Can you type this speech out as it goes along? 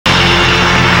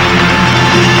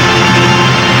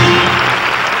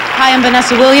am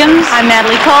Vanessa Williams. I'm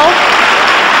Natalie Cole.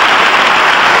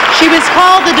 She was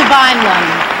called the Divine One,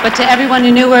 but to everyone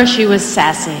who knew her, she was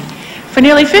sassy. For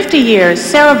nearly 50 years,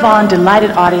 Sarah Vaughan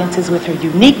delighted audiences with her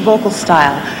unique vocal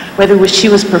style, whether she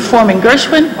was performing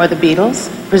Gershwin or the Beatles,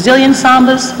 Brazilian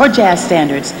sambas or jazz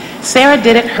standards. Sarah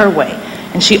did it her way,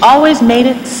 and she always made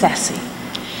it sassy.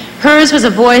 Hers was a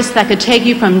voice that could take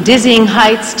you from dizzying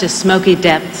heights to smoky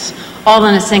depths, all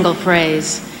in a single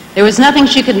phrase. There was nothing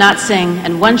she could not sing,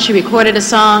 and once she recorded a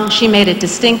song, she made it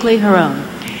distinctly her own.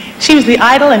 She was the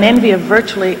idol and envy of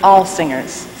virtually all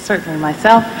singers, certainly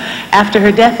myself. After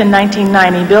her death in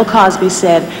 1990, Bill Cosby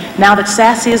said, "Now that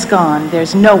Sassy is gone,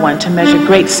 there's no one to measure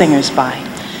great singers by."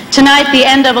 Tonight, the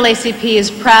NAACP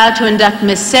is proud to induct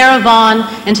Miss Sarah Vaughan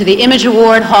into the Image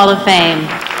Award Hall of Fame.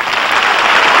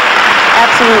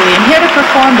 Absolutely, and here to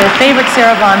perform their favorite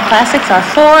Sarah Vaughan classics are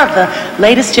four of the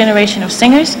latest generation of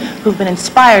singers who've been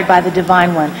inspired by the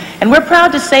Divine One. And we're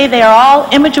proud to say they are all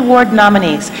Image Award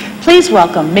nominees. Please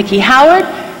welcome Miki Howard,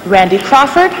 Randy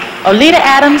Crawford, Oleta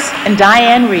Adams, and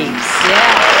Dianne Reeves.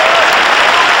 Yeah.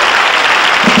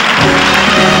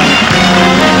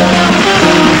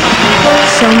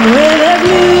 Somewhere there's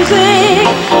music,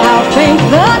 I'll think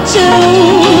the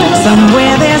tune.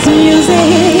 Somewhere there's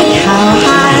music, how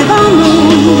high the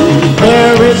moon.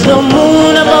 There is no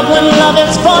moon above when love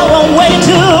is far away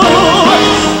too.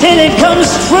 Till it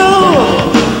comes true,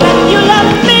 you love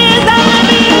me, that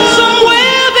means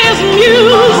somewhere there's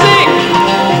music.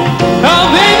 Oh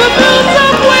baby, blue,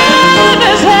 somewhere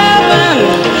there's heaven.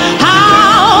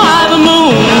 How high the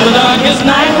moon, the darkest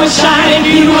night will shine.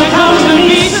 You will come to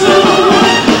me soon.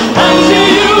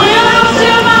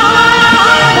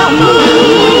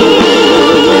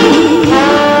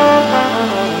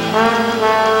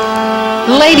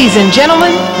 Ladies and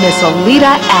gentlemen, Miss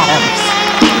Oleta Adams.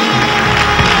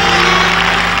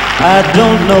 I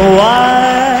don't know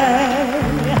why,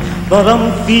 but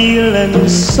I'm feeling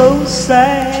so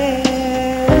sad.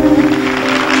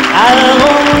 I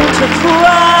want to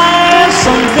try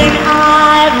something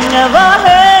I've never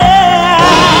had.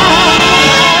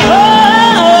 Oh,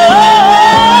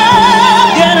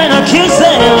 getting a kiss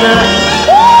and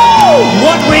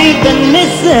what we've been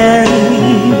missing.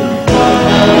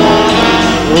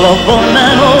 Lover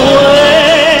man,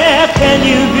 where can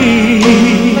you be?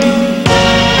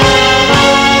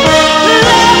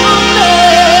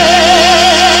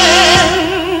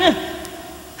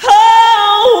 Lover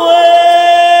man, oh,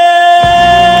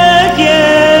 where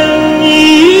can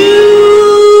you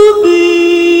be?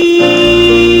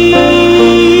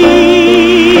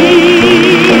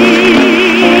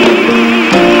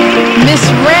 Miss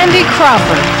Randy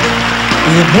Crawford.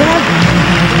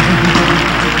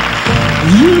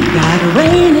 You got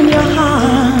rain in your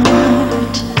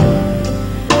heart.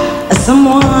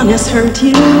 Someone has hurt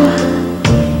you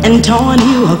and torn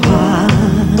you apart.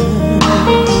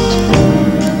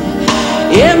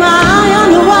 Am I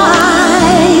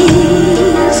unwise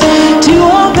to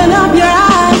open up your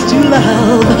eyes to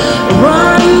love?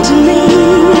 Run to me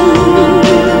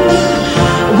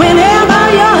whenever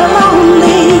you're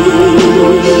lonely.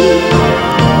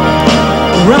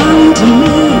 Run to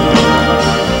me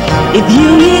if you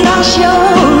need a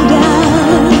shoulder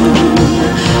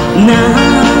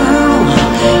now,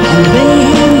 and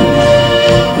then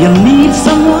you'll need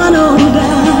someone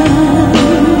older.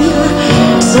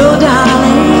 So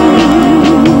darling,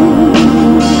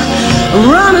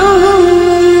 run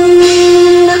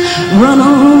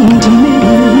on to me.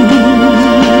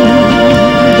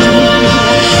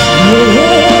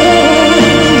 Yeah.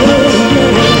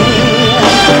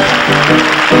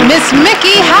 Miss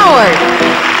Miki Howard.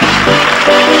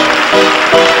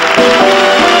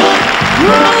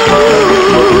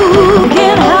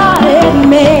 Broken-hearted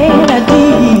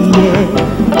melody,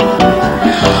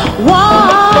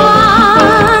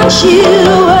 want you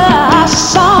a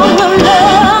song of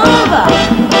love.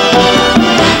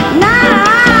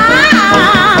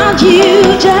 Now you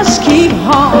just keep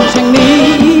haunting me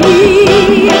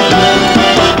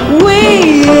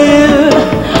with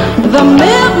the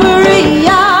memory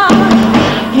of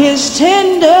his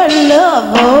tender love.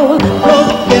 Oh,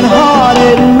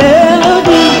 broken-hearted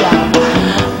melody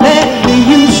that he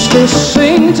used to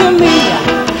sing to me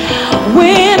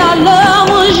when our love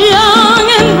was young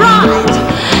and bright,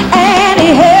 and he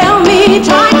held me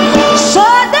tight.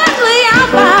 Suddenly I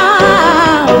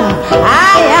found I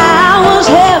was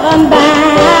heaven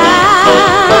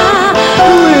bound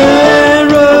with a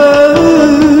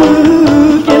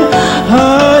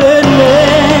broken-hearted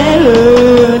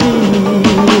melody.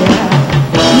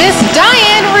 Miss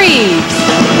Dianne Reeves.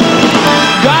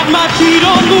 Got my feet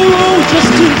on the road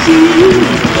just to see you.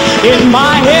 In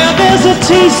my hair there's there's a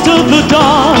taste of the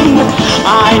dawn,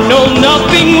 I know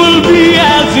nothing will be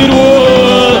as it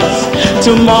was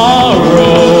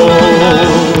tomorrow.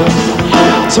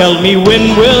 Tell me,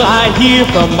 when will I hear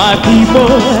from my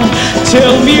people?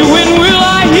 Tell me, when will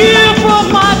I hear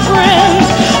from my friends?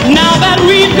 Now that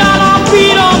we've got our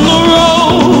feet on the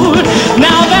road,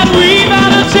 now that we've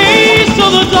had a taste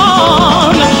of the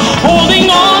dawn, holding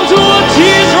on to a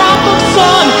teardrop of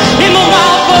sun in the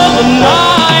mouth of the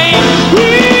night.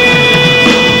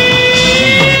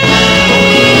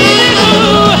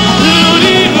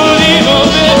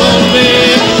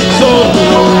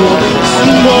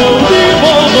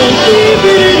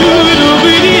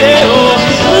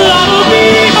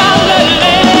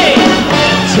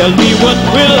 Tell me, what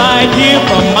will I hear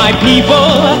from my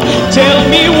people? Tell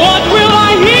me, what will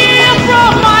I hear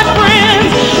from my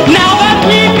friends? Now that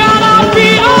we've got our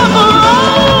feet on the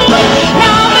road,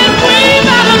 now that we've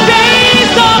had a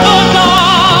taste of the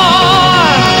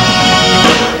dawn,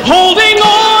 holding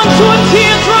on to a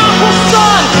teardrop of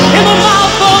sun in the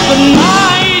mouth of the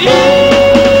night.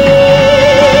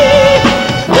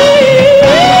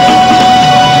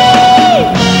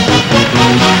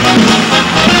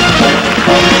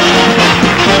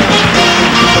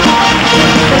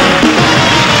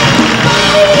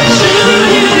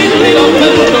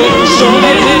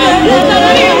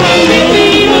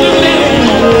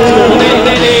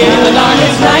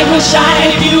 Shine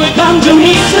if you would come to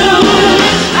me soon,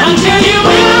 until you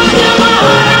come to my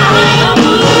heart and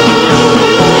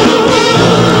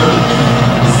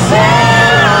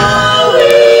Sarah, we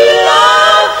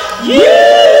love you.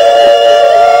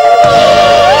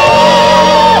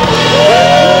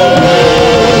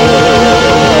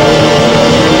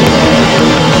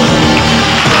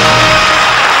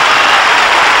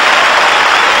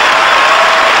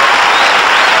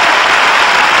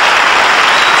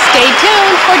 Stay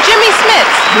tuned for Jimmy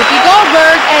Smits, Whoopi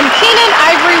Goldberg, and Keenan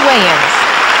Ivory Wayans.